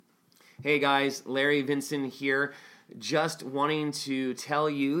Hey guys, Larry Vincent here. Just wanting to tell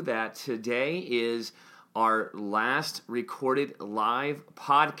you that today is our last recorded live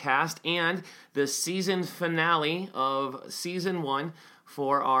podcast and the season finale of season 1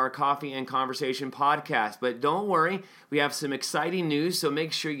 for our Coffee and Conversation podcast. But don't worry, we have some exciting news, so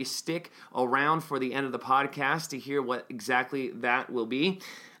make sure you stick around for the end of the podcast to hear what exactly that will be.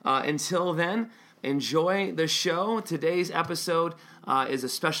 Until then, enjoy the show. Today's episode is a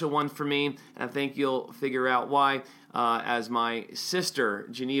special one for me, and I think you'll figure out why as my sister,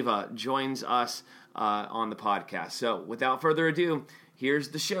 Geneva, joins us on the podcast. So without further ado, here's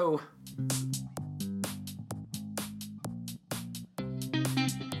the show.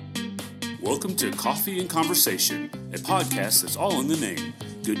 Welcome to Coffee and Conversation, a podcast that's all in the name.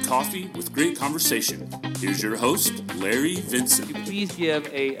 Good coffee with great conversation. Here's your host, Larry Vincent. Please give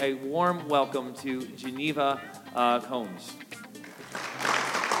a warm welcome to Geneva Combs.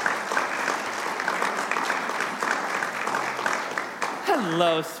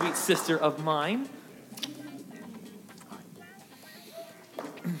 Hello, sweet sister of mine.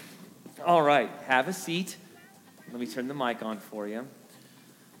 All right, have a seat. Let me turn the mic on for you.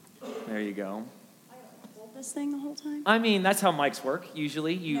 There you go. I hold this thing the whole time? I mean, that's how mics work.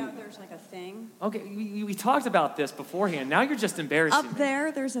 Usually No, there's like a thing. Okay, we talked about this beforehand. Now you're just embarrassing Up me.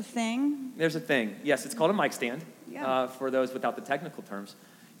 there, there's a thing. There's a thing. Yes, it's called a mic stand. Yeah. For those without the technical terms.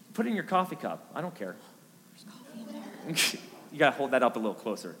 Put it in your coffee cup. I don't care. There's coffee in there. You got to hold that up a little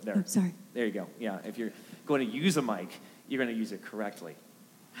closer. There. Oh, sorry. There you go. Yeah, if you're going to use a mic, you're going to use it correctly.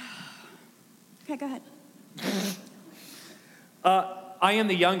 Okay, go ahead. I am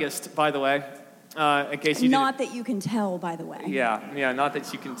the youngest, by the way, in case you Not that you can tell, by the way. Yeah, not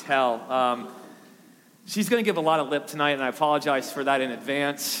that you can tell. She's going to give a lot of lip tonight, and I apologize for that in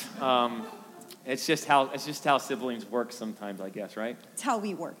advance. It's just how siblings work sometimes, I guess, right? It's how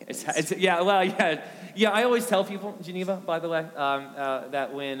we work. Yeah. I always tell people, Geneva, by the way,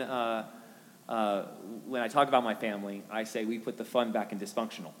 that when I talk about my family, I say we put the fun back in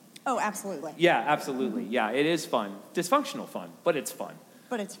dysfunctional. Oh, absolutely. Yeah, absolutely. Yeah, it is fun. Dysfunctional fun, but it's fun.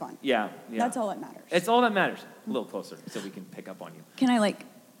 But it's fun. Yeah. That's all that matters. It's all that matters. A little closer so we can pick up on you. Can I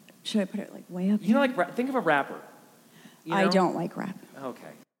should I put it way up You know, here? think of a rapper. You know? I don't like rap. Okay.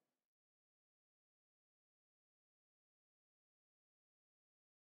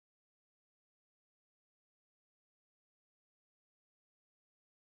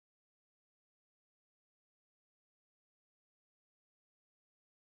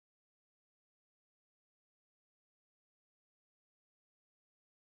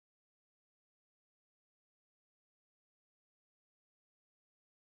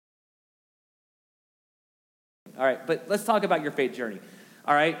 All right, but let's talk about your faith journey.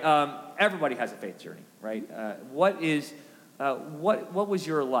 All right, everybody has a faith journey, right? What was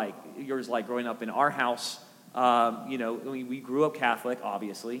yours like growing up in our house? We grew up Catholic,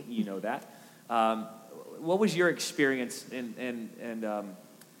 obviously, you know that. What was your experience and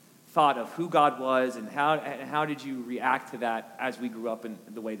thought of who God was, and how did you react to that as we grew up in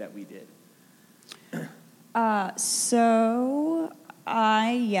the way that we did? So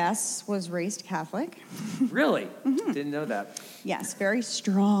I, was raised Catholic. Really? Mm-hmm. Didn't know that. Yes, very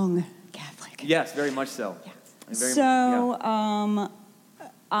strong Catholic. Yes, very much so. Yeah.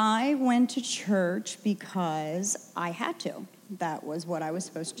 I went to church because I had to. That was what I was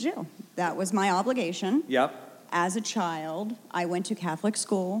supposed to do. That was my obligation. Yep. As a child, I went to Catholic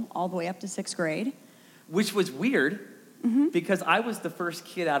school all the way up to 6th grade. Which was weird, because I was the first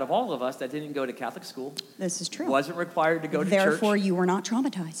kid out of all of us that didn't go to Catholic school. This is true. Wasn't required to go to church. Therefore, you were not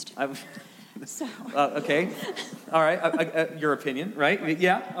traumatized. So. Okay. All right. Your opinion, right?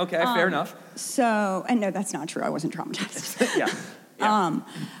 Yeah. Okay. Fair enough. So, and no, that's not true. I wasn't traumatized. Yeah.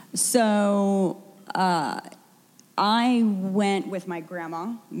 I went with my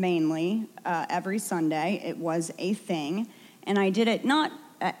grandma, mainly, every Sunday. It was a thing. And I did it not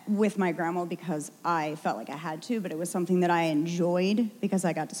with my grandma because I felt like I had to, but it was something that I enjoyed because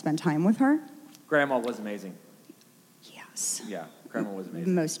I got to spend time with her. Grandma was amazing. Yes. Yeah, Grandma was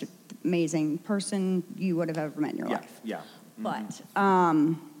amazing. The most amazing person you would have ever met in your life. Yeah. But,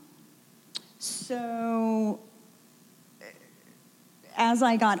 so, as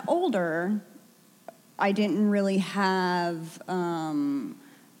I got older, I didn't really have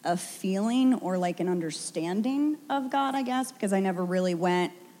a feeling or an understanding of God, I guess, because I never really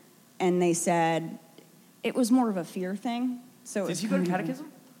went and they said, it was more of a fear thing. So Did you go to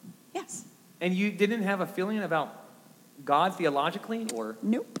catechism? Yes. And you didn't have a feeling about God theologically, or?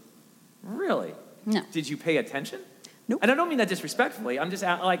 Nope. Really? No. Did you pay attention? Nope. And I don't mean that disrespectfully. I'm just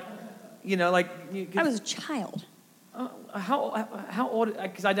I was a child. How old?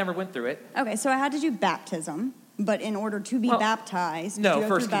 Because I never went through it. Okay, so I had to do baptism, but in order to be baptized, did you No, go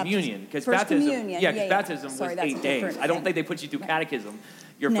first through communion. Because First baptism. communion. Yeah, because baptism Sorry, was that's a 8 days. different I don't thing. think they put you through catechism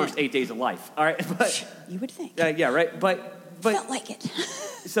your No. first 8 days of life. All right, but You would think. yeah, right. But Felt like it.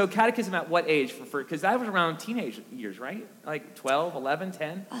 so catechism at what age? Because that was around teenage years, right? Like 12, 11,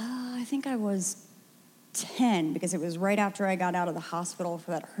 10? I think I was 10 because it was right after I got out of the hospital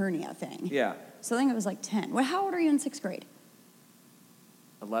for that hernia thing. Yeah. So I think it was like 10. Well, how old are you in 6th grade?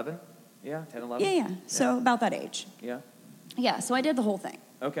 11? Yeah, 10, 11? Yeah. So about that age. Yeah. Yeah, so I did the whole thing.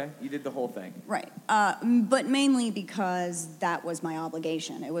 Okay, you did the whole thing. Right. But mainly because that was my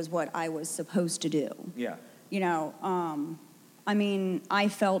obligation. It was what I was supposed to do. Yeah. You know, I mean, I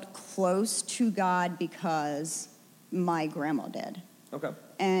felt close to God because my grandma did. Okay.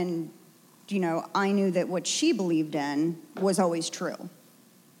 And, you know, I knew that what she believed in was always true.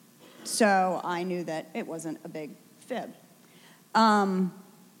 So I knew that it wasn't a big fib.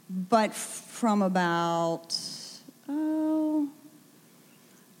 But from about,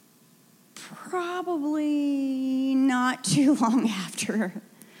 probably not too long after.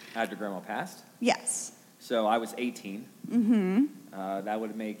 After grandma passed? Yes. So I was 18. Mm-hmm. That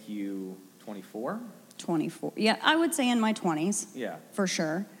would make you 24? 24. Yeah, I would say in my 20s. Yeah. For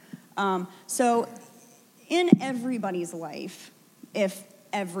sure. So in everybody's life, if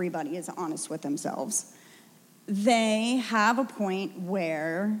everybody is honest with themselves, they have a point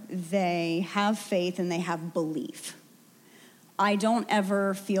where they have faith and they have belief. I don't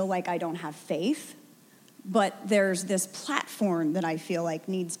ever feel like I don't have faith, but there's this platform that I feel like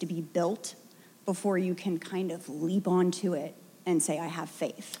needs to be built before you can kind of leap onto it and say I have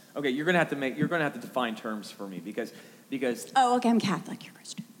faith. Okay, you're gonna have to define terms for me because Oh, okay, I'm Catholic. You're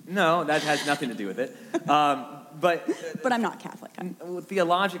Christian. no, that has nothing to do with it. But I'm not Catholic.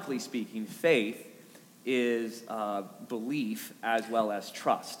 theologically speaking, faith is belief as well as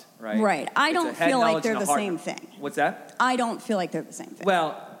trust, right? Right. I It's don't a head feel like knowledge they're and a the heart. same thing. What's that? I don't feel like they're the same thing.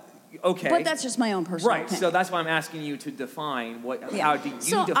 Well, okay. But that's just my own personal right. opinion. So that's why I'm asking you to define Yeah. how do you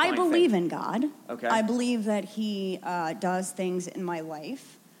So define I believe faith? in God. Okay. I believe that He does things in my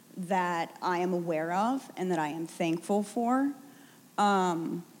life that I am aware of and that I am thankful for.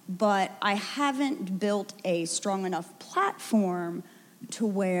 But I haven't built a strong enough platform to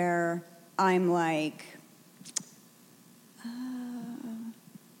where I'm like,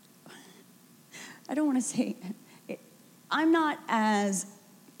 I don't want to say it. I'm not as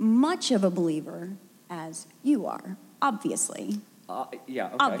much of a believer as you are, obviously. Yeah.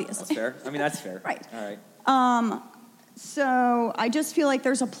 Okay. Obviously. That's fair. I mean, that's fair. Right. All right. So I just feel like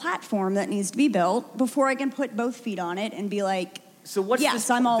there's a platform that needs to be built before I can put both feet on it and be like, So what's yes, this,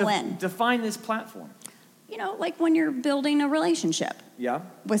 I'm all in. Define this platform. You know, like when you're building a relationship Yeah.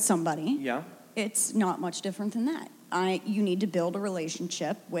 with somebody, Yeah. it's not much different than that. You need to build a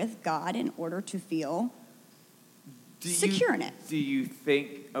relationship with God in order to feel secure in it. Do you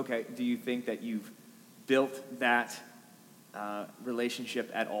think that you've built that relationship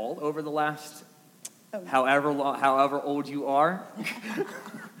at all over the last however old you are?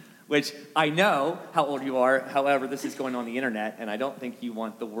 Which I know how old you are. However, this is going on the internet, and I don't think you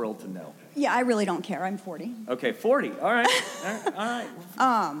want the world to know. Yeah, I really don't care. I'm 40. Okay, 40. All right.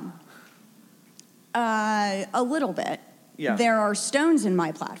 All right. A little bit. Yeah. There are stones in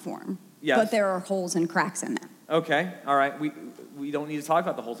my platform, Yes. but there are holes and cracks in them. Okay. All right. We don't need to talk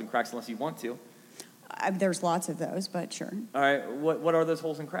about the holes and cracks unless you want to. There's lots of those, but sure. All right. What are those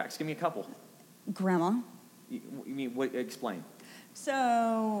holes and cracks? Give me a couple. Grandma. You mean what? Explain.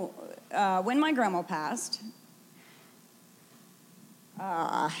 So, when my grandma passed,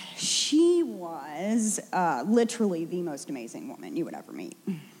 she was literally the most amazing woman you would ever meet.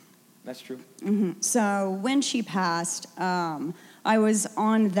 That's true. Mm-hmm. So, when she passed, I was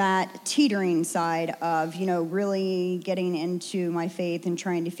on that teetering side of, really getting into my faith and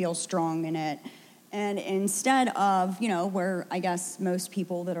trying to feel strong in it. And instead of, where I guess most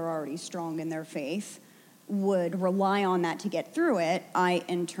people that are already strong in their faith would rely on that to get through it, I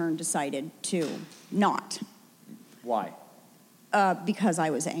in turn decided to not. Why? Because I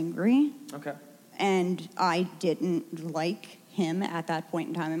was angry. Okay. And I didn't like him at that point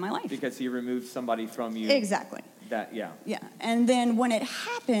in time in my life. Because he removed somebody from you. Exactly. Yeah. Yeah. And then when it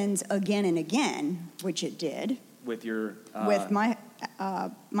happens again and again, which it did. With your... with my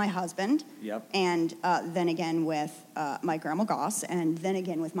husband. Yep. And then again with my grandma Goss. And then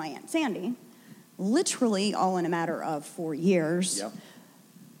again with my Aunt Sandy. Literally all in a matter of 4 years. Yep.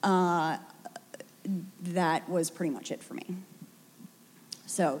 That was pretty much it for me.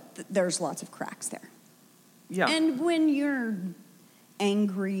 So there's lots of cracks there. Yeah. And when you're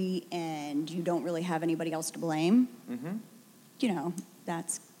angry and you don't really have anybody else to blame,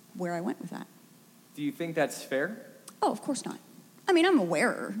 that's where I went with that. Do you think that's fair? Oh, of course not. I mean, I'm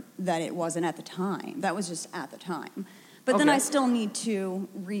aware that it wasn't at the time. That was just at the time. But then I still need to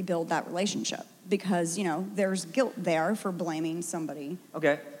rebuild that relationship because, there's guilt there for blaming somebody.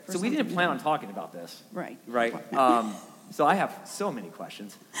 Okay. So we didn't plan on talking about this. Right. Right? So I have so many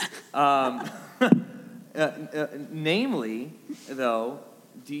questions. Namely, though,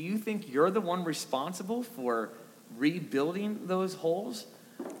 do you think you're the one responsible for rebuilding those holes?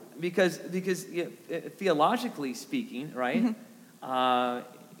 Because theologically speaking, right?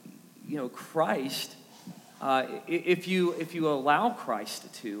 Christ. If you allow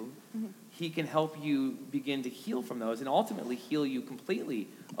Christ to, he can help you begin to heal from those and ultimately heal you completely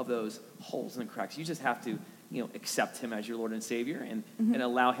of those holes and cracks. You just have to, accept him as your Lord and Savior and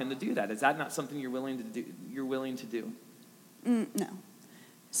allow him to do that. Is that not something you're willing to do? No.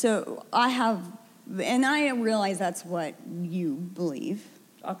 So I realize that's what you believe.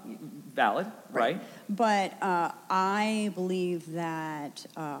 Valid, right? But I believe that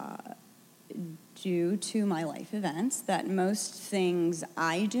due to my life events, that most things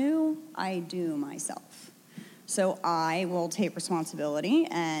I do myself. So I will take responsibility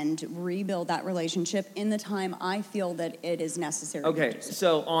and rebuild that relationship in the time I feel that it is necessary. Okay,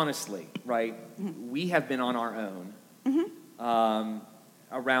 so honestly, right, we have been on our own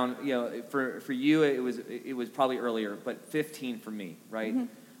around, for you it was probably earlier, but 15 for me, right?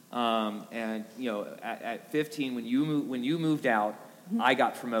 And at 15 when you moved out, I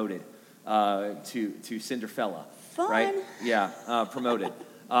got promoted to Cinderfella. Fun. Right? Yeah, promoted.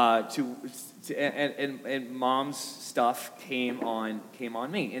 And mom's stuff came on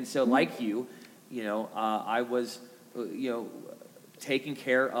me, and so like you, I was taking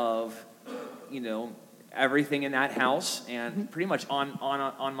care of everything in that house and pretty much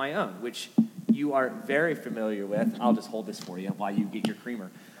on my own, which you are very familiar with. I'll just hold this for you while you get your creamer,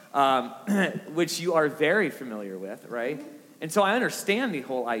 which you are very familiar with, right? And so I understand the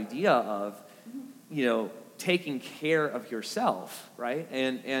whole idea of taking care of yourself, right?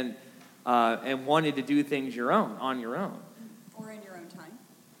 And wanted to do things on your own. Or in your own time.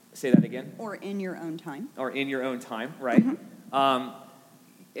 Say that again. Or in your own time. Or in your own time, right?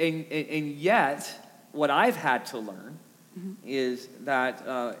 And yet, what I've had to learn is that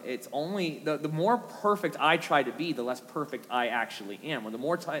it's only the more perfect I try to be, the less perfect I actually am. Or the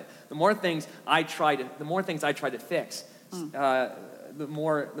more things I try to fix,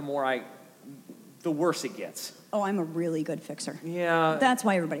 the worse it gets. Oh, I'm a really good fixer. Yeah. That's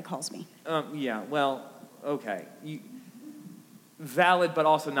why everybody calls me. Yeah, well, okay. Valid, but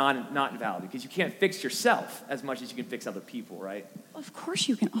also not valid, because you can't fix yourself as much as you can fix other people, right? Of course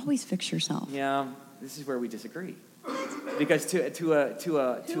you can always fix yourself. Yeah, this is where we disagree. Because to a Who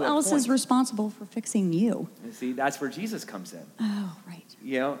else point, is responsible for fixing you? See, that's where Jesus comes in. Oh, right.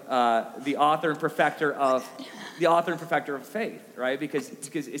 The author and perfecter of faith, right? Because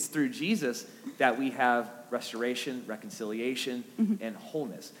it's through Jesus that we have restoration, reconciliation, and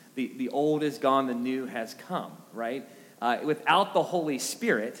wholeness. The old is gone, the new has come, right? Without the Holy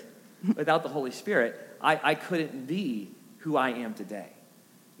Spirit, I couldn't be who I am today.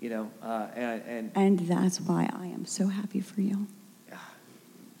 And that's why I am so happy for you.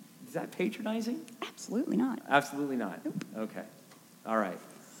 Is that patronizing? Absolutely not. Absolutely not. Nope. Okay. All right.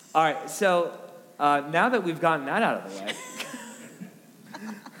 So now that we've gotten that out of the way,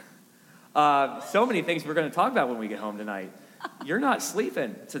 so many things we're going to talk about when we get home tonight. You're not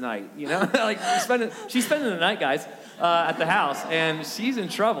sleeping tonight, like she's spending the night, guys, at the house, and she's in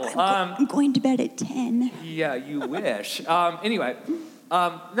trouble. I'm going to bed at 10. Yeah, you wish. Anyway,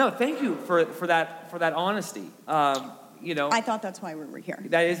 no, thank you for that honesty. I thought that's why we were here.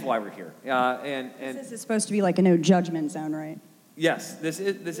 That is why we're here. And This is supposed to be like a no judgment zone, right? yes, this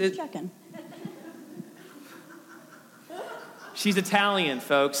is. Checking. She's Italian,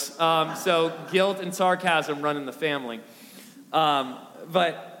 folks. So guilt and sarcasm run in the family.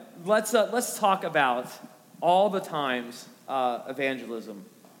 But let's talk about all the times evangelism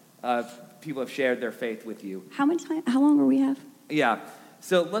people have shared their faith with you. How long will we have? Yeah.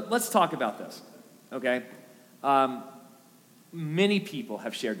 So let's talk about this. Okay. Many people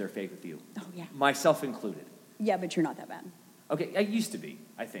have shared their faith with you. Oh yeah. Myself included. Yeah, but you're not that bad. Okay, I used to be,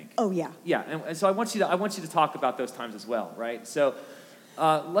 I think. Oh yeah. Yeah, and so I want you to talk about those times as well, right? So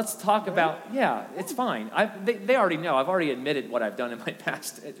let's talk about. Yeah, it's fine. They already know. I've already admitted what I've done in my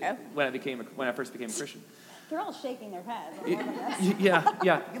past when I first became a Christian. They're all shaking their heads.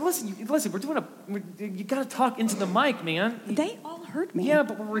 Yeah. Listen. You got to talk into the mic, man. They all heard me. Yeah,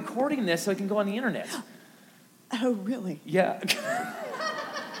 but we're recording this so it can go on the internet. Oh, really? Yeah.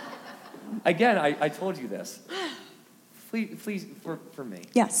 Again, I told you this. Please, for me.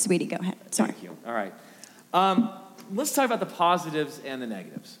 Yes, sweetie, go ahead. Sorry. Thank you. All right. Let's talk about the positives and the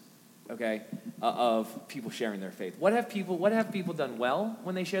negatives, okay, of people sharing their faith. What have people done well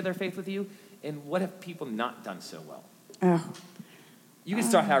when they share their faith with you, and what have people not done so well? Oh. You can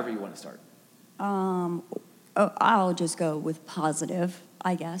start however you want to start. I'll just go with positive,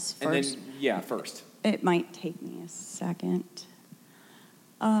 I guess, first. And then, first. It might take me a second.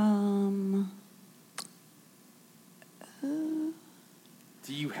 Do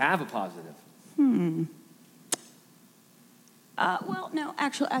you have a positive? Well, no,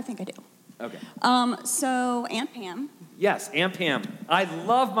 actually, I think I do. Okay. So Aunt Pam. Yes, Aunt Pam. I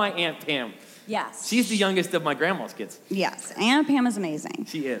love my Aunt Pam. Yes. She's the youngest of my grandma's kids. Yes, Aunt Pam is amazing.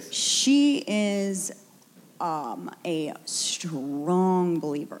 She is. She is a strong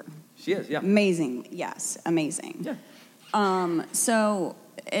believer. She is, yeah. Amazing, yes, amazing. Yeah. So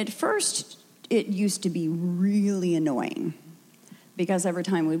at first, it used to be really annoying because every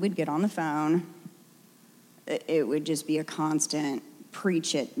time we would get on the phone, it would just be a constant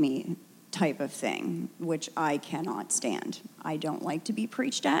preach at me type of thing, which I cannot stand. I don't like to be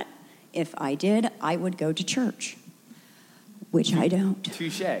preached at. If I did, I would go to church, which I don't.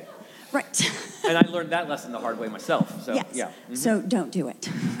 Touche. Right. And I learned that lesson the hard way myself. So, yes. yeah. Mm-hmm. So don't do it.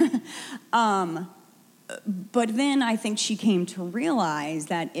 But then I think she came to realize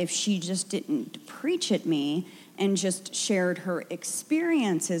that if she just didn't preach at me and just shared her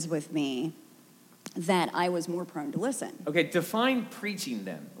experiences with me, that I was more prone to listen. Okay, define preaching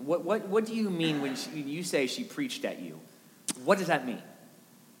then. What do you mean when you say she preached at you? What does that mean?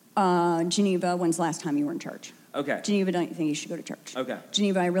 Geneva, when's the last time you were in church? Okay. Geneva, don't you think you should go to church? Okay.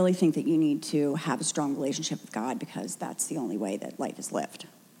 Geneva, I really think that you need to have a strong relationship with God because that's the only way that life is lived.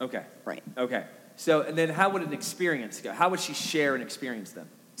 Okay. Right. Okay. So, and then how would an experience go? How would she share an experience then?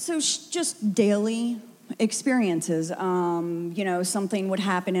 So just daily experiences. Something would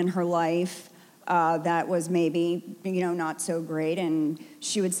happen in her life that was maybe, not so great. And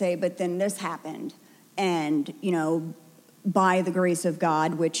she would say, but then this happened. And, by the grace of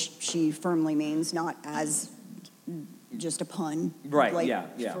God, which she firmly means not as just a pun. Right, like, yeah.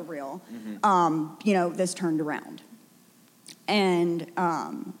 For real. Mm-hmm. This turned around. And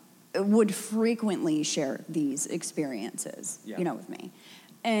would frequently share these experiences, with me.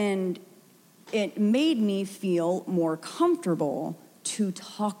 And it made me feel more comfortable to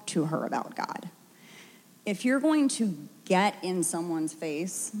talk to her about God. If you're going to get in someone's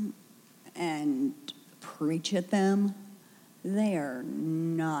face and preach at them, they are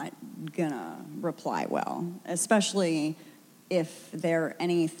not gonna reply well, especially if they're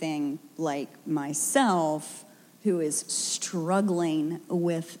anything like myself, who is struggling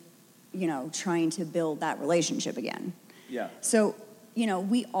with, trying to build that relationship again. Yeah. So,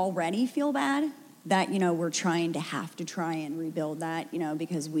 we already feel bad that, we're trying to try and rebuild that,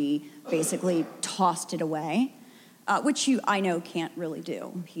 because we basically tossed it away, which I know can't really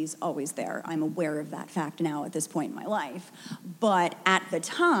do. He's always there. I'm aware of that fact now at this point in my life. But at the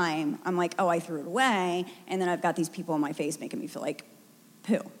time, I'm like, oh, I threw it away, and then I've got these people in my face making me feel like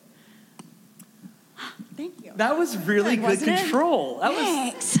poo. Thank you. That was really good control.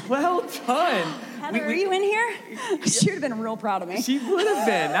 Thanks. Was well done. Heather, are you in here? She would have been real proud of me. She would have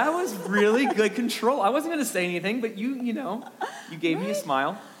been. That was really good control. I wasn't going to say anything, but you gave me a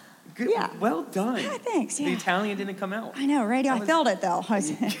smile. Good. Yeah. Well done. Yeah, thanks. Yeah. The Italian didn't come out. I know, right? I felt it though.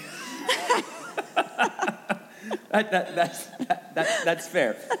 That's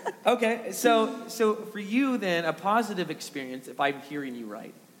fair. Okay, so for you then, a positive experience, if I'm hearing you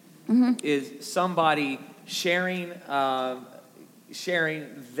right, is somebody sharing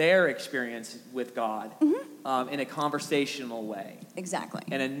their experience with God in a conversational way. Exactly.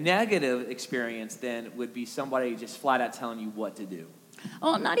 And a negative experience then would be somebody just flat out telling you what to do.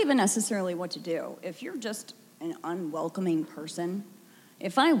 Well, not even necessarily what to do. If you're just an unwelcoming person,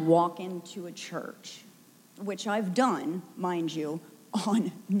 if I walk into a church, which I've done, mind you,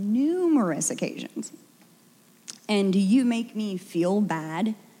 on numerous occasions, and you make me feel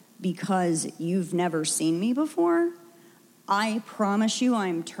bad because you've never seen me before, I promise you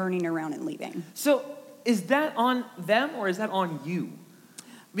I'm turning around and leaving. So is that on them or is that on you?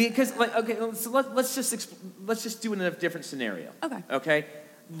 Because, so let's just do it in a different scenario. Okay.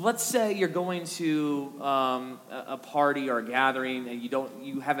 Let's say you're going to a party or a gathering and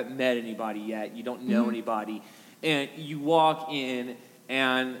you haven't met anybody yet. You don't know anybody, and you walk in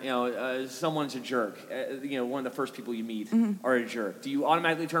and someone's a jerk. One of the first people you meet are a jerk. Do you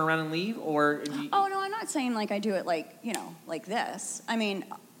automatically turn around and leave, or? Oh no, I'm not saying like I do it like this. I mean,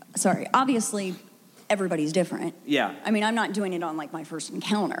 sorry. Obviously, everybody's different. Yeah. I mean, I'm not doing it on like my first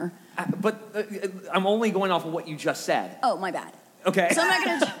encounter. But I'm only going off of what you just said. Oh, my bad. Okay. So I'm not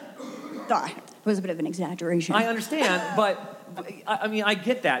going to... It was a bit of an exaggeration. I understand, but I mean, I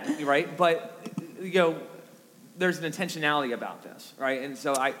get that, right? But, you know, there's an intentionality about this, right? And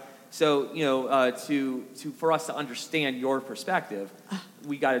so for us to understand your perspective,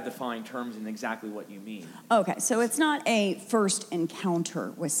 we got to define terms and exactly what you mean. Okay, so it's not a first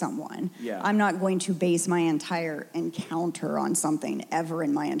encounter with someone. Yeah. I'm not going to base my entire encounter on something ever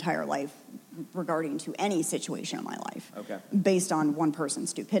in my entire life regarding to any situation in my life. Okay. Based on one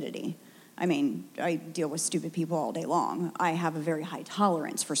person's stupidity. I mean, I deal with stupid people all day long. I have a very high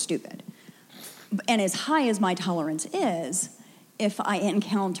tolerance for stupid. And as high as my tolerance is, if I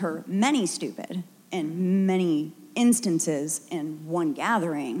encounter many stupid in many instances in one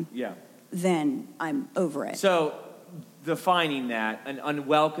gathering, then I'm over it. So defining that, an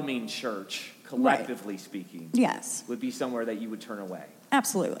unwelcoming church, collectively speaking, yes, would be somewhere that you would turn away.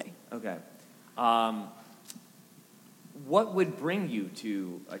 Absolutely. Okay. What would bring you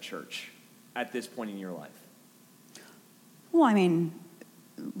to a church at this point in your life? Well, I mean,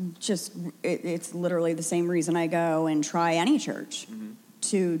 it's literally the same reason I go and try any church,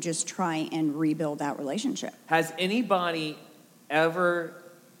 to just try and rebuild that relationship. Has anybody ever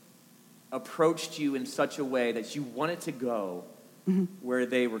approached you in such a way that you wanted to go where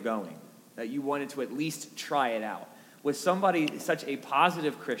they were going, that you wanted to at least try it out? Was somebody such a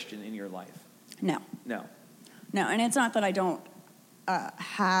positive Christian in your life? No. No. No, and it's not that I don't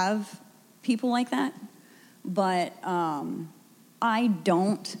have people like that, but I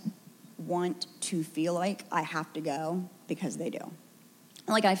don't want to feel like I have to go because they do.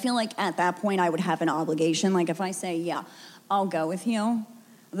 Like, I feel like at that point I would have an obligation. Like, if I say, yeah, I'll go with you,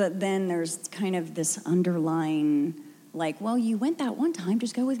 that then there's kind of this underlying, like, well, you went that one time,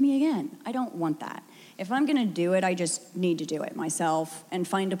 just go with me again. I don't want that. If I'm going to do it, I just need to do it myself and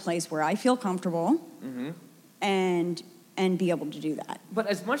find a place where I feel comfortable and be able to do that. But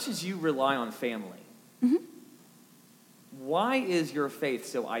as much as you rely on family, why is your faith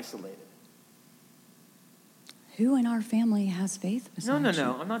so isolated? Who in our family has faith besides you?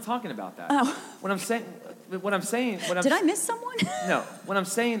 No. I'm not talking about that. Oh. What I'm saying. Did I miss someone? No. What I'm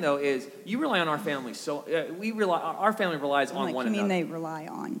saying though is you rely on our family. So our family relies on one another. You mean they rely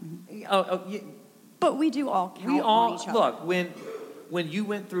on? Yeah. But we do all count on each other. Look, when you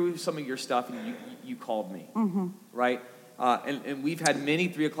went through some of your stuff and you called me, right? And we've had many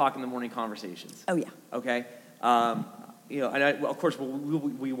 3 o'clock in the morning conversations. Oh yeah. Okay. Of course,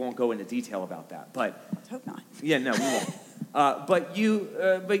 we won't go into detail about that, but let's hope not. Yeah, no, we won't. But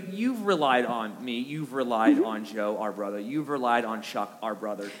you've relied on me. You've relied on Joe, our brother. You've relied on Chuck, our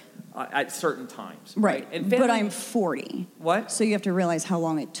brother, at certain times. Right. And but I'm 40. What? So you have to realize how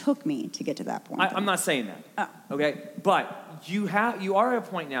long it took me to get to that point. I'm not saying that. Oh. Okay. But you are at a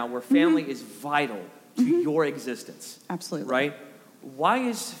point now where family is vital to your existence. Absolutely. Right. Why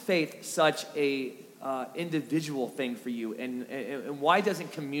is faith such a individual thing for you, and why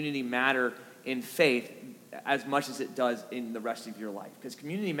doesn't community matter in faith as much as it does in the rest of your life? Because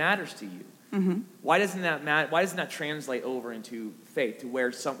community matters to you. Why doesn't that matter? Why doesn't that translate over into faith, to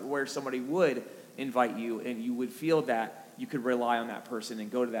where somebody would invite you and you would feel that you could rely on that person and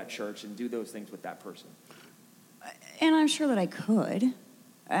go to that church and do those things with that person? And I'm sure that I could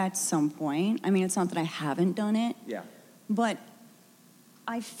at some point. I mean, it's not that I haven't done it. Yeah. But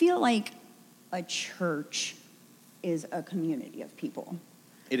I feel like a church is a community of people.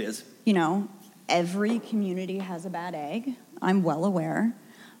 It is. You know, every community has a bad egg. I'm well aware.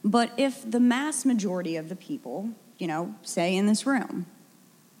 But if the mass majority of the people, say in this room,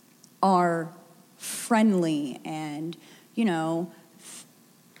 are friendly and,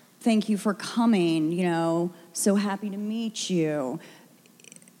 thank you for coming, so happy to meet you,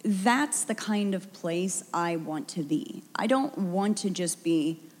 that's the kind of place I want to be. I don't want to just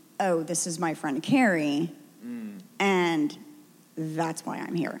be, oh, this is my friend Carrie, and that's why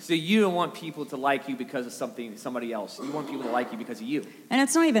I'm here. So you don't want people to like you because of somebody else. You want people to like you because of you. And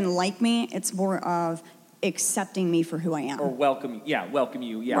it's not even like me. It's more of accepting me for who I am. Or welcome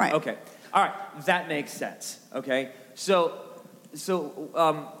you. Yeah, right. Okay. All right, that makes sense. Okay. So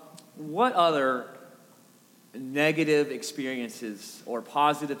what other negative experiences or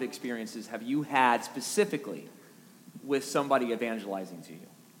positive experiences have you had specifically with somebody evangelizing to you?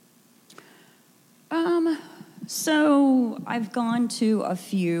 So I've gone to a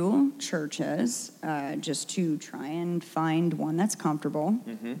few churches just to try and find one that's comfortable.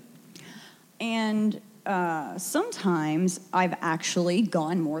 And sometimes I've actually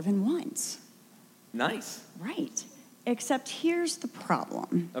gone more than once. Nice. Right. Except here's the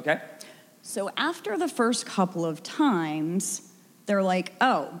problem. Okay. So after the first couple of times, they're like,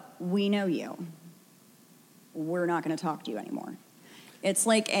 oh, we know you. We're not going to talk to you anymore. It's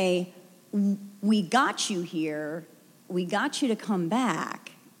like we got you here, we got you to come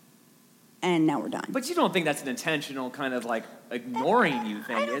back, and now we're done. But you don't think that's an intentional kind of like ignoring you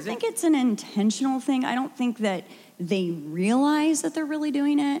thing, I don't is think it? it's an intentional thing. I don't think that they realize that they're really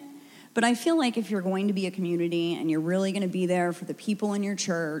doing it. But I feel like if you're going to be a community and you're really going to be there for the people in your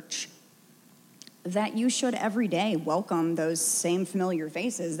church, that you should every day welcome those same familiar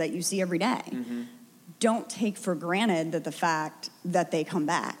faces that you see every day. Mm-hmm. Don't take for granted that the fact that they come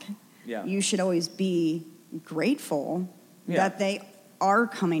back. Yeah. You should always be grateful Yeah. that they are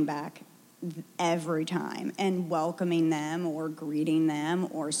coming back every time and welcoming them or greeting them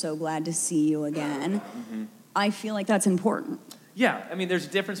or so glad to see you again. Mm-hmm. I feel like that's important. Yeah, I mean, there's a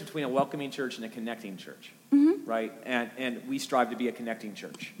difference between a welcoming church and a connecting church, right? And we strive to be a connecting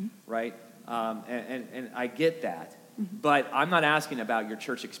church, right? And I get that, but I'm not asking about your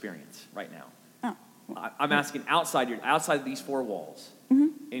church experience right now. Oh. I'm asking outside of these four walls,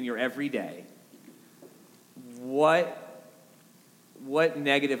 in your everyday, what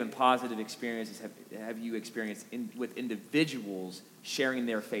negative and positive experiences have you experienced with individuals sharing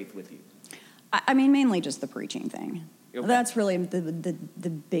their faith with you? I mean, mainly just the preaching thing. Okay. That's really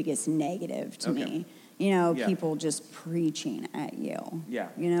the biggest negative to Okay. me. You know, Yeah. people just preaching at you. Yeah.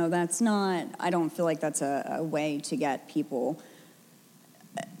 You know, that's not, I don't feel like that's a way to get people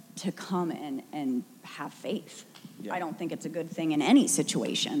to come in and have faith. Yeah. I don't think it's a good thing in any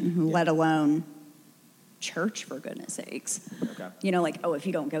situation, let alone church, for goodness sakes. Okay. You know, like, oh, if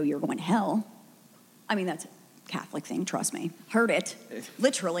you don't go, you're going to hell. I mean, that's a Catholic thing, trust me. Heard it.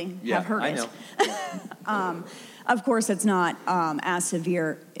 Literally have heard it. I know. Of course, it's not as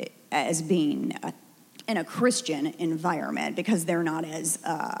severe as being in a Christian environment because they're not as...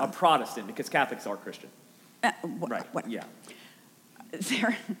 A Protestant, because Catholics are Christian. Right, yeah.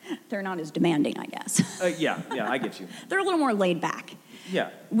 They're not as demanding, I guess. Yeah, I get you. They're a little more laid back.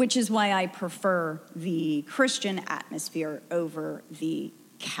 Yeah. Which is why I prefer the Christian atmosphere over the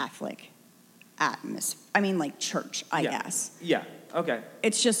Catholic atmosphere. I mean, like church, I guess. Yeah, okay.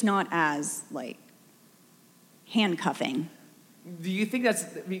 It's just not as, like, handcuffing. Do you think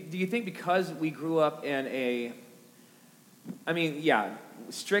because we grew up in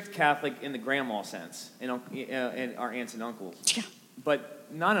strict Catholic in the grandma sense, and our aunts and uncles, Yeah. but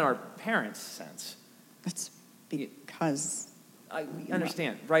not in our parents' sense? That's because... We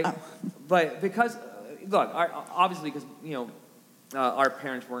understand, right? Oh. But because, look, obviously because, our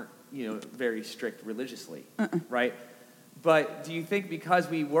parents weren't, very strict religiously, right? But do you think because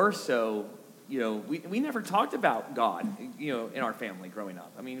we were so, we never talked about God, in our family growing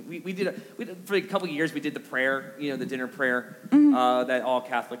up? I mean, we did for a couple of years, we did the prayer, the dinner prayer that all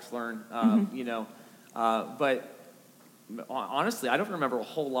Catholics learn, but honestly, I don't remember a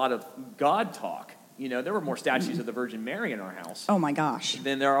whole lot of God talk. There were more statues of the Virgin Mary in our house. Oh my gosh.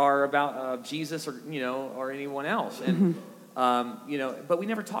 Than there are about Jesus or anyone else. And, but we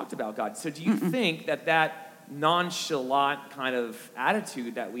never talked about God. So do you think that nonchalant kind of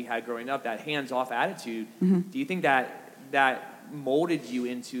attitude that we had growing up, that hands-off attitude, do you think that molded you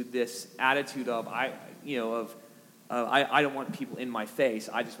into this attitude of, I don't want people in my face.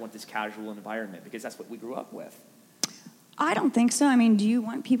 I just want this casual environment because that's what we grew up with? I don't think so. I mean, do you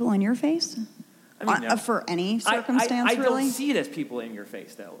want people in your face? I mean, no. For any circumstance, I really? don't see it as people in your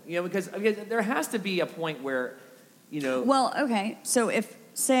face, though. Because there has to be a point where, Well, okay. So if,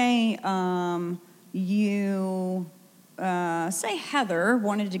 say, say Heather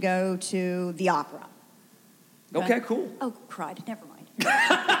wanted to go to the opera. Okay, cool. Oh, cried. Never mind.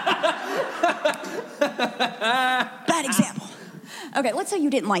 Bad example. Okay, let's say you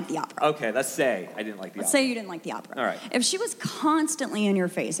didn't like the opera. Okay, let's say I didn't like the opera. Let's say you didn't like the opera. All right. If she was constantly in your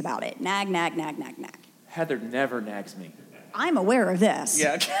face about it, nag. Heather never nags me. I'm aware of this.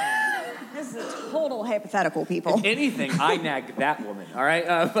 Yeah. This is a total hypothetical, people. If anything, I nagged that woman. All right.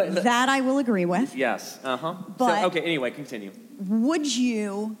 But that I will agree with. Yes. But okay. Anyway, continue. Would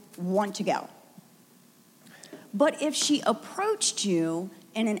you want to go? But if she approached you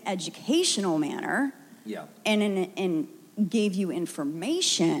in an educational manner, Yeah. and gave you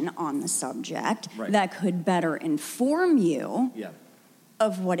information on the subject Right. that could better inform you Yeah.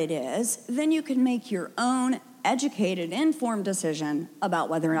 of what it is, then you can make your own educated, informed decision about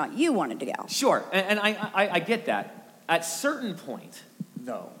whether or not you wanted to go. Sure, and I get that. At certain point,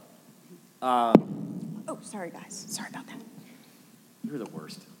 though. Oh, sorry, guys. Sorry about that. You're the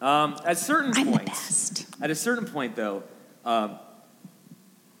worst. At certain I'm points, the best. At a certain point, though,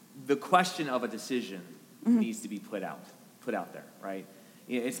 the question of a decision needs to be put out there, right?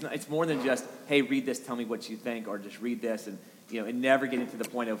 It's more than just, hey, read this, tell me what you think, or just read this, and and never getting to the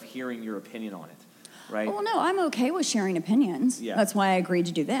point of hearing your opinion on it, right? Well, no, I'm okay with sharing opinions. Yeah. That's why I agreed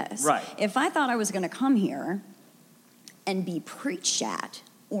to do this. Right. If I thought I was going to come here and be preached at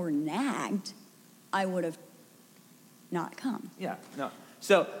or nagged, I would have not come. Yeah, no.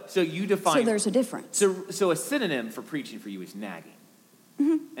 So you define. So there's a difference. So a synonym for preaching for you is nagging,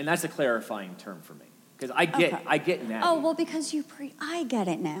 and that's a clarifying term for me because I get nagging. Oh, well, because I get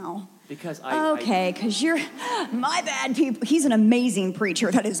it now. Because Okay, because you're my bad people. He's an amazing preacher.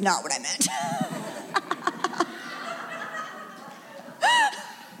 That is not what I meant.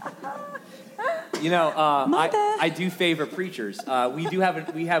 My bad. I do favor preachers.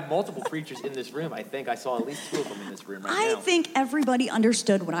 We have multiple preachers in this room. I think I saw at least 2 of them in this room right now. I think everybody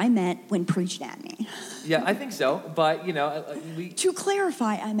understood what I meant when preached at me. Yeah, I think so. But To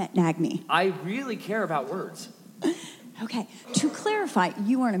clarify, I meant nag me. I really care about words. Okay, to clarify,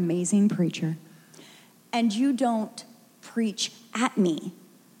 you are an amazing preacher, and you don't preach at me.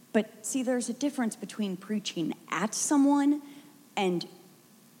 But see, there's a difference between preaching at someone and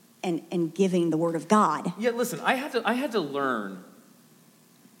giving the word of God. Yeah, listen, I had to learn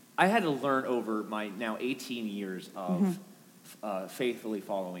over my now 18 years of faithfully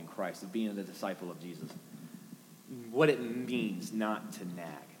following Christ, of being a disciple of Jesus, what it means not to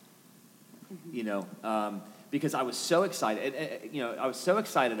nag. Because I was so excited. I was so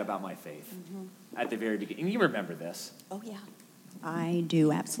excited about my faith at the very beginning. You remember this? Oh yeah, I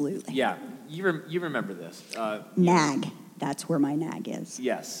do absolutely. Yeah, you remember this? Nag. That's where my nag is.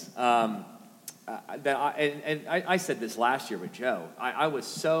 Yes. I said this last year with Joe. I was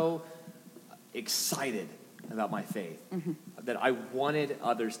so excited about my faith that I wanted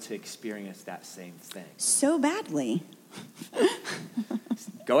others to experience that same thing. So badly.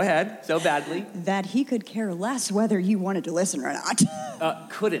 Go ahead. So badly. That he could care less whether you wanted to listen or not.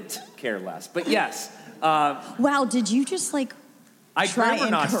 Couldn't care less. But yes. Wow, did you just I try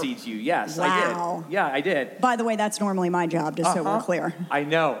grammar Nazi'd you. Yes, Wow. I did. Yeah, I did. By the way, that's normally my job, just so we're clear. I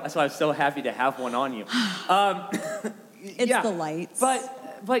know. That's why I'm so happy to have one on you. It's the lights.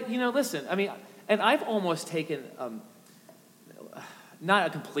 But listen, I mean, and I've almost taken not a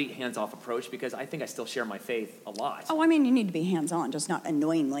complete hands-off approach because I think I still share my faith a lot. Oh, I mean, you need to be hands-on, just not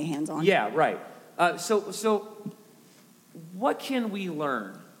annoyingly hands-on. Yeah, right. So what can we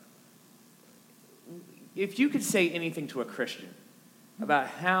learn? If you could say anything to a Christian about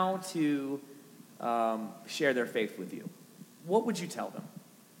how to share their faith with you, what would you tell them?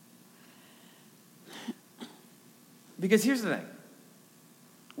 Because here's the thing.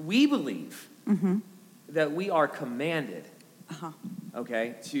 We believe that we are commanded,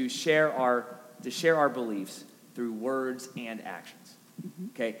 to share our beliefs through words and actions.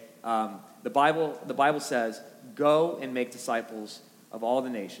 Okay, the Bible says, "Go and make disciples of all the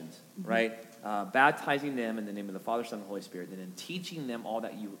nations," right? Baptizing them in the name of the Father, Son, and Holy Spirit, and then teaching them all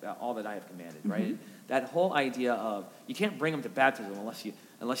that I have commanded, right? That whole idea of you can't bring them to baptism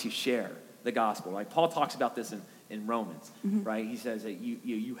unless you share the gospel, right? Paul talks about this in Romans, right? He says that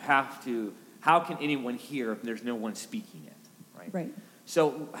you have to. How can anyone hear if there's no one speaking it, right? Right. So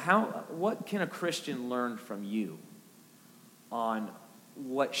what can a Christian learn from you on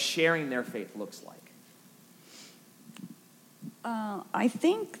what sharing their faith looks like? I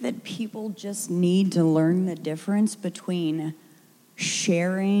think that people just need to learn the difference between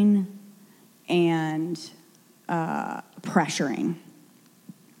sharing and pressuring,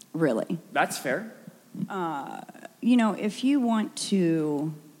 really. That's fair. If you want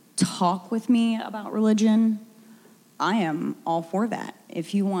to talk with me about religion, I am all for that.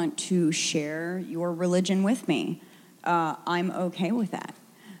 If you want to share your religion with me, I'm okay with that.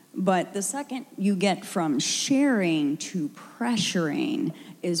 But the second you get from sharing to pressuring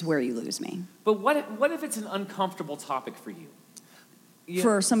is where you lose me. But what if it's an uncomfortable topic for you?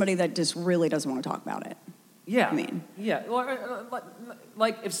 For somebody that just really doesn't want to talk about it. Yeah. I mean. Yeah.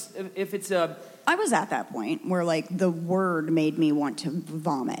 Like if it's a... I was at that point where the word made me want to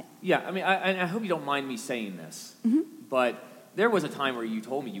vomit. Yeah. I mean, I hope you don't mind me saying this, but there was a time where you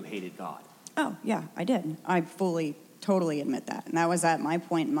told me you hated God. Oh, yeah, I did. I totally admit that. And that was at my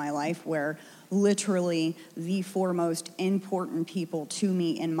point in my life where literally the 4 most important people to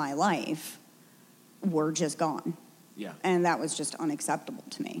me in my life were just gone. Yeah. And that was just unacceptable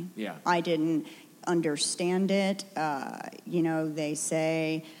to me. Yeah. I didn't understand it. They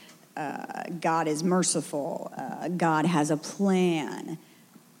say God is merciful. God has a plan.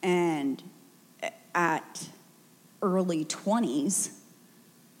 And at early 20s,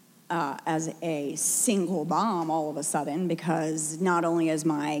 as a single mom all of a sudden, because not only is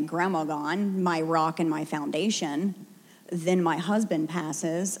my grandma gone, my rock and my foundation, Then my husband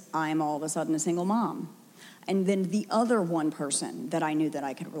passes. I'm all of a sudden a single mom. And then the other one person that I knew that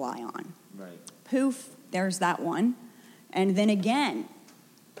I could rely on. Right. Poof, there's that one. And then again.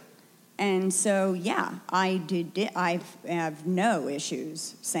 And so, yeah, I have no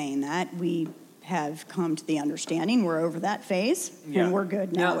issues saying that. We have come to the understanding. We're over that phase, and we're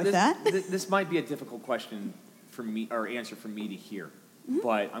good now with that. This might be a difficult question for me, or answer for me to hear. Mm-hmm.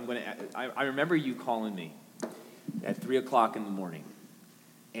 But I remember you calling me at 3 o'clock in the morning.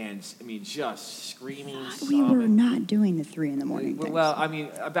 And, I mean, just screaming, we were not doing the 3 in the morning things. Well, I mean,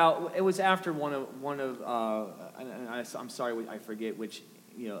 it was after one of I'm sorry, I forget which,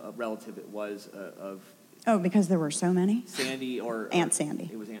 a relative it was of. Oh, because there were so many? Sandy or. Aunt Sandy.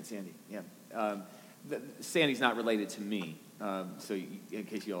 It was Aunt Sandy, yeah. Sandy's not related to me, so in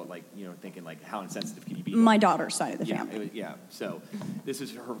case you're thinking how insensitive can you be? My daughter's side of the family. So this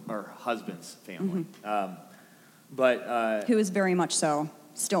is her husband's family. Mm-hmm. But who is very much so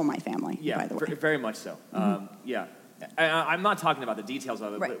still my family, by the way. Very much so. Mm-hmm. I'm not talking about the details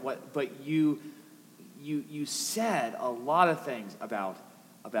of it, right. but you said a lot of things about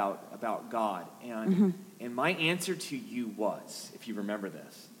God, and my answer to you was, if you remember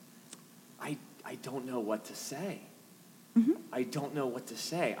this, I don't know what to say. Mm-hmm. I don't know what to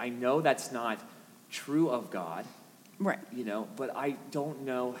say. I know that's not true of God, right? But I don't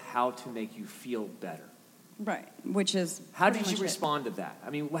know how to make you feel better. Right, which is how did you respond to that?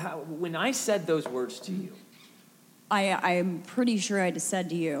 I mean, when I said those words to you, I'm pretty sure I said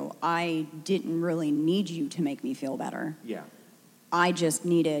to you, I didn't really need you to make me feel better. Yeah, I just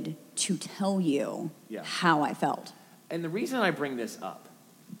needed to tell you how I felt. And the reason I bring this up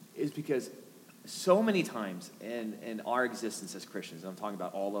is because so many times in our existence as Christians, and I'm talking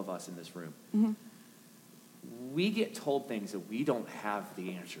about all of us in this room, mm-hmm. we get told things that we don't have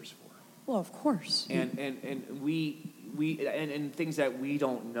the answers for. Well, of course. And we things that we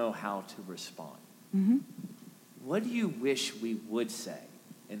don't know how to respond. Mm-hmm. What do you wish we would say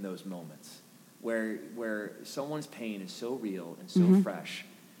in those moments where someone's pain is so real and so mm-hmm. fresh?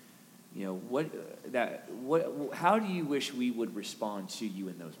 How do you wish we would respond to you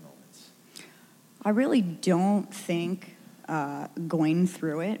in those moments? I really don't think, going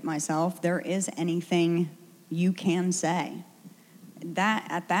through it myself, there is anything you can say. That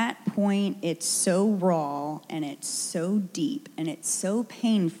at that point, it's so raw and it's so deep and it's so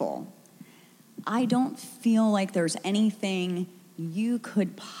painful. I don't feel like there's anything you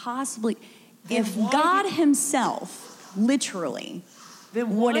could possibly, if God himself literally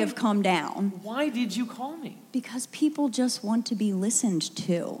would have come down. Why did you call me? Because people just want to be listened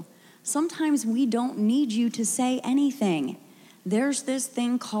to. Sometimes we don't need you to say anything. There's this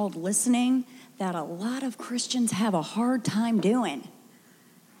thing called listening that a lot of Christians have a hard time doing.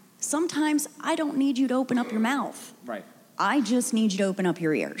 Sometimes I don't need you to open up your mouth. Right. I just need you to open up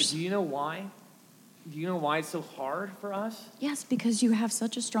your ears. Do you know why? Do you know why it's so hard for us? Yes, because you have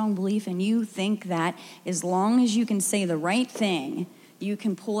such a strong belief and you think that as long as you can say the right thing, you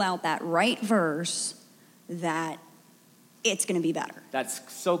can pull out that right verse, that it's going to be better. That's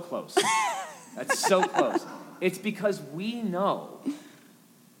so close. That's so close. It's because we know,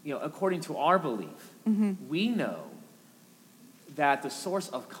 according to our belief, mm-hmm. we know that the source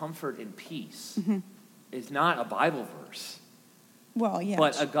of comfort and peace mm-hmm. is not a Bible verse. Well, yes.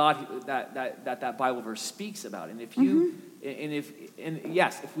 But a God that Bible verse speaks about. And if you mm-hmm.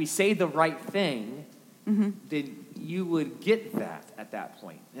 if we say the right thing, mm-hmm. then you would get that at that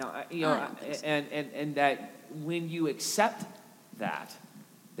point. Now, and that when you accept that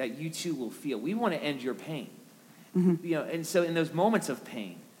you too will feel. We want to end your pain. Mm-hmm. And so in those moments of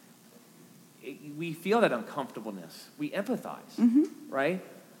pain, we feel that uncomfortableness. We empathize, mm-hmm. right?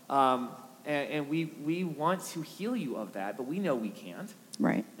 And we want to heal you of that, but we know we can't.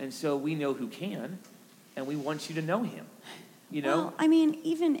 Right. And so we know who can, and we want you to know him. Well,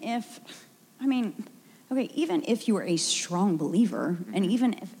 even if you were a strong believer, mm-hmm. and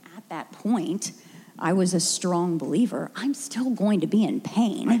even if at that point I was a strong believer, I'm still going to be in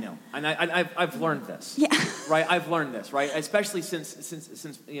pain. I know, and I've learned this. Yeah. Right, I've learned this. Right, especially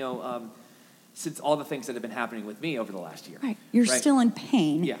since all the things that have been happening with me over the last year. Right, you're still in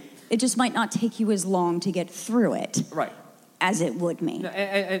pain. Yeah. It just might not take you as long to get through it. Right. As it would me. No,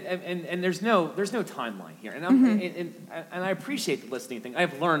 and there's no timeline here, and and I appreciate the listening thing.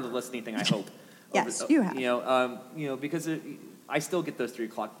 I've learned the listening thing. I hope. Yes, you have. Because I still get those 3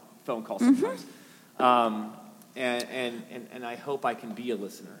 o'clock phone calls sometimes. Mm-hmm. And I hope I can be a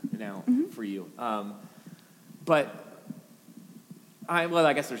listener now mm-hmm. for you. But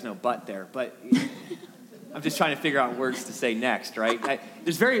I guess there's no but there. But I'm just trying to figure out words to say next, right?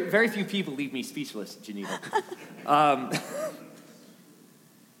 There's very, very few people leave me speechless, Geneva.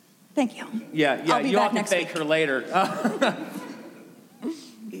 Thank you. Yeah, I'll be you all back can next thank week. her later.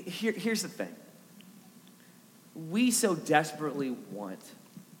 Here's the thing. We so desperately want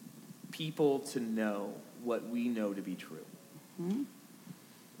people to know what we know to be true. Mm-hmm.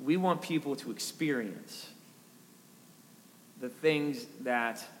 We want people to experience the things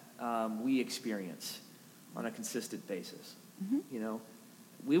that we experience on a consistent basis. Mm-hmm. You know,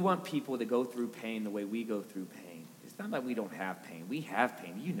 we want people to go through pain the way we go through pain. It's not that we don't have pain. We have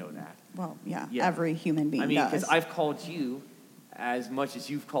pain. You know that. Well, yeah, Yeah. every human being I mean, does. because I've called you as much as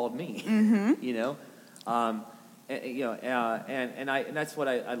you've called me. Mm-hmm. You know, and that's what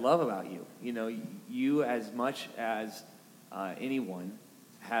I love about you. You know, you as much as anyone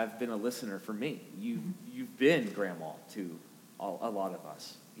have been a listener for me. You've been grandma to a lot of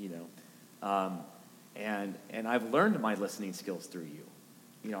us. You know, and I've learned my listening skills through you.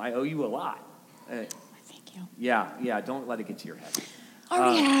 You know, I owe you a lot. Thank you. Yeah. Don't let it get to your head.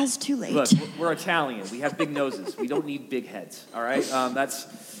 Already has, too late. Look, we're Italian. We have big noses. We don't need big heads. All right.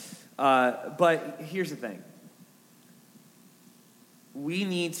 But here's the thing. We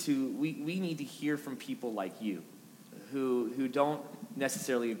need to hear from people like you, who don't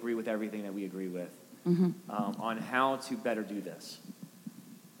necessarily agree with everything that we agree with, on how to better do this.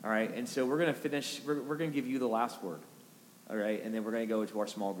 All right. And so we're gonna finish. We're gonna give you the last word. All right. And then we're gonna go into our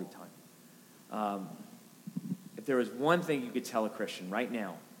small group time. If there was one thing you could tell a Christian right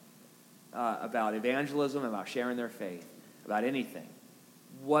now about evangelism, about sharing their faith, about anything,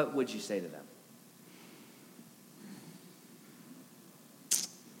 what would you say to them?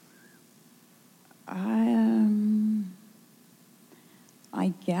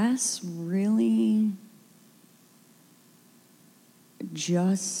 I guess really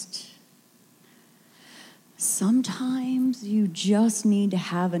just sometimes you just need to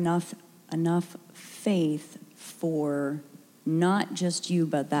have enough faith for not just you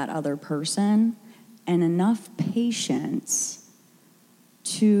but that other person, and enough patience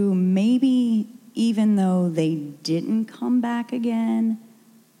to maybe, even though they didn't come back again,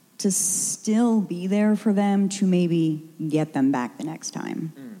 to still be there for them to maybe get them back the next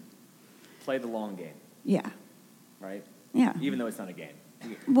time. Play the long game. Yeah. Right? Yeah. Even though it's not a game.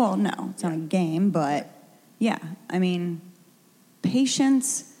 Well, no, it's not a game, but yeah. I mean,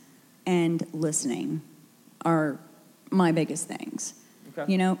 patience and listening are my biggest things.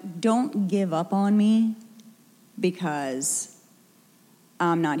 Okay. You know, don't give up on me because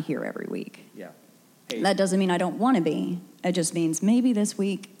I'm not here every week. Yeah. Hey, That doesn't mean I don't want to be. It just means maybe this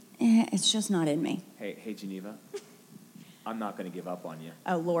week, it's just not in me. Hey, Geneva. I'm not going to give up on you.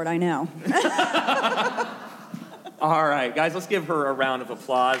 Oh, Lord, I know. All right, guys, let's give her a round of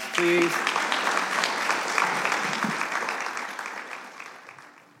applause, please.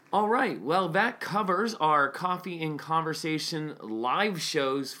 All right, well, that covers our Coffee and Conversation live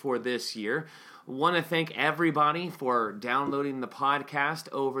shows for this year. Want to thank everybody for downloading the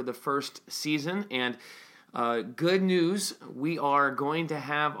podcast over the first season. And good news, we are going to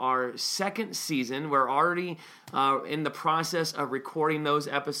have our second season. We're already in the process of recording those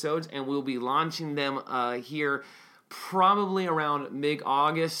episodes, and we'll be launching them here probably around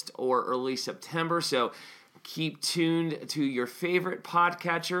mid-August or early September. So keep tuned to your favorite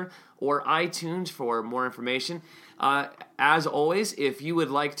podcatcher or iTunes for more information. As always, if you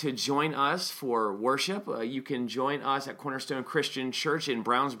would like to join us for worship, you can join us at Cornerstone Christian Church in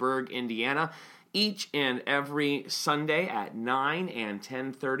Brownsburg, Indiana, each and every Sunday at 9 and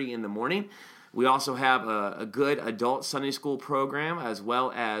 10:30 in the morning. We also have a good adult Sunday school program, as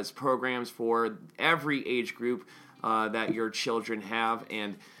well as programs for every age group that your children have,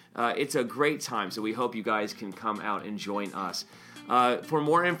 and it's a great time, so we hope you guys can come out and join us. For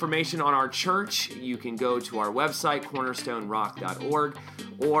more information on our church, you can go to our website, cornerstonerock.org,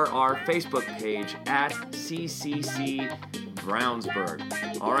 or our Facebook page at CCC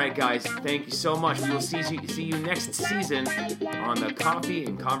Brownsburg. All right, guys, thank you so much. We will see you next season on the Coffee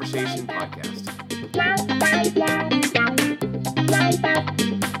and Conversation podcast.